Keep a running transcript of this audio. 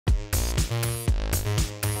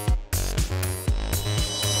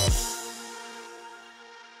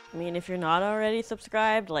I mean, if you're not already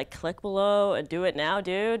subscribed, like click below and do it now,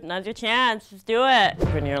 dude. Now's your chance, just do it.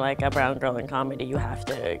 When you're like a brown girl in comedy, you have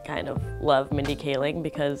to kind of love Mindy Kaling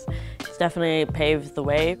because she's definitely paved the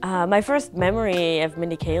way. My first memory of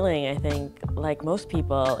Mindy Kaling, I think, like most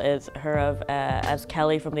people, is her as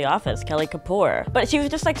Kelly from The Office, Kelly Kapoor. But she was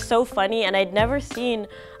just like so funny, and I'd never seen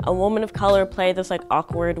a woman of color play this like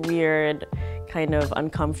awkward, weird, kind of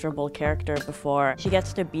uncomfortable character before. She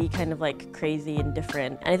gets to be kind of like crazy and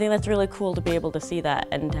different. And I think that's really cool to be able to see that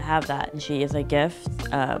and to have that. And she is a gift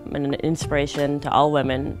and an inspiration to all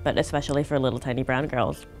women, but especially for little tiny brown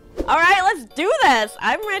girls. All right, let's do this.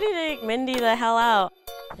 I'm ready to take Mindy the hell out.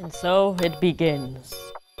 And so it begins.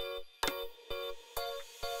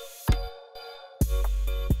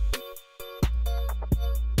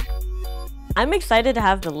 I'm excited to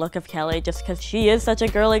have the look of Kelly just because she is such a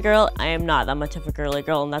girly girl. I am not that much of a girly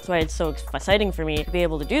girl, and that's why it's so exciting for me to be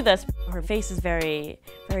able to do this. Her face is very,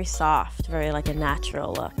 very soft, very like a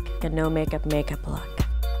natural look, like a no makeup look.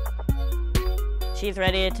 She's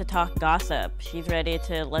ready to talk gossip. She's ready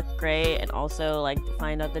to look great and also like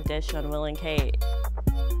find out the dish on Will and Kate.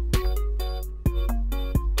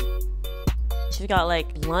 She's got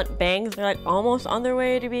like blunt bangs. They're like almost on their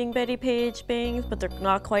way to being Betty Page bangs, but they're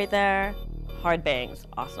not quite there. Hard bangs,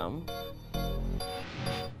 awesome.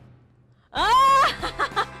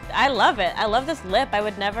 Ah! I love it. I love this lip. I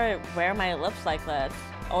would never wear my lips like this,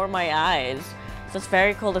 or my eyes. So it's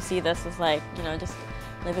very cool to see this as like, you know, just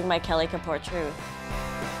living my Kelly Kapoor truth.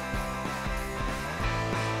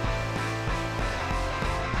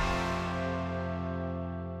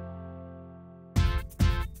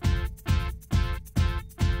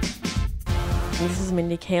 This is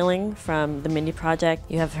Mindy Kaling from the Mindy Project.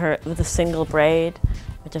 You have her with a single braid,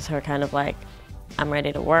 which is her kind of like, I'm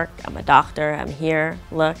ready to work, I'm a doctor, I'm here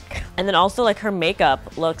look. And then also like her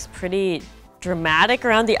makeup looks pretty dramatic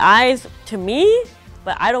around the eyes to me,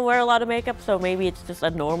 but I don't wear a lot of makeup, so maybe it's just a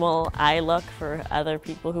normal eye look for other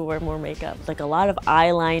people who wear more makeup. It's like a lot of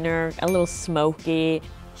eyeliner, a little smoky.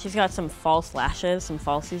 She's got some false lashes, some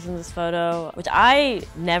falsies in this photo, which I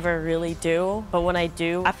never really do. But when I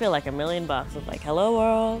do, I feel like $1,000,000 of like, hello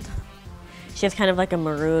world. She has kind of like a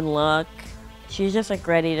maroon look. She's just like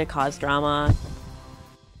ready to cause drama.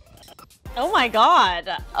 Oh my God.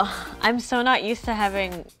 Oh, I'm so not used to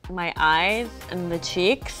having my eyes and the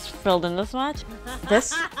cheeks filled in this much.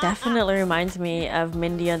 This definitely reminds me of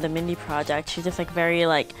Mindy on the Mindy Project. She's just like very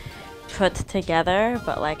like, put together,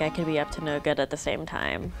 but like I could be up to no good at the same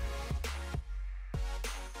time.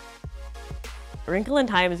 Wrinkle in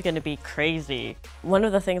Time is gonna be crazy. One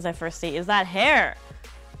of the things I first see is that hair.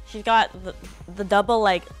 She's got the double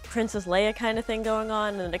like Princess Leia kind of thing going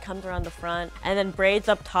on, and then it comes around the front, and then braids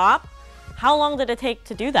up top. How long did it take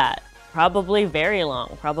to do that? Probably very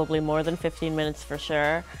long, probably more than 15 minutes for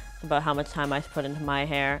sure. About how much time I put into my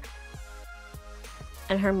hair.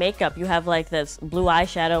 And her makeup, you have like this blue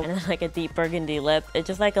eyeshadow and then like a deep burgundy lip. It's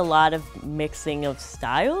just like a lot of mixing of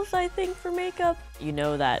styles, I think, for makeup. You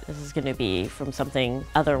know that this is gonna be from something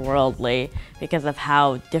otherworldly because of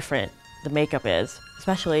how different the makeup is,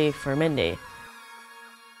 especially for Mindy.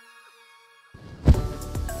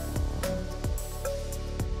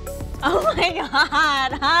 Oh my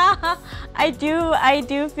God, I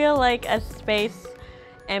do feel like a space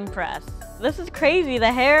empress. This is crazy,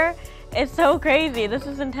 the hair. It's so crazy. This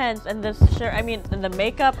is intense. And this shirt, I mean, the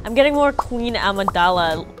makeup, I'm getting more Queen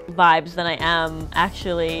Amidala vibes than I am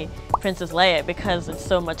actually Princess Leia because it's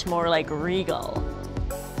so much more like regal.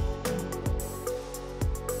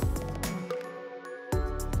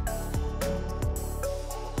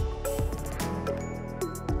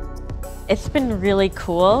 It's been really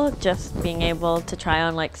cool just being able to try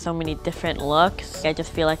on like so many different looks. I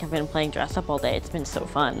just feel like I've been playing dress up all day. It's been so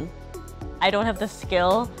fun. I don't have the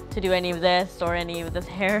skill to do any of this or any of this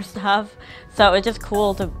hair stuff, so it's just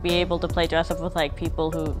cool to be able to play dress up with like people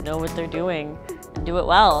who know what they're doing and do it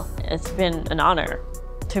well. It's been an honor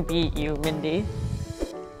to meet you, Mindy.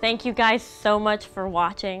 Thank you guys so much for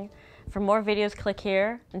watching. For more videos, click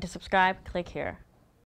here, and to subscribe, click here.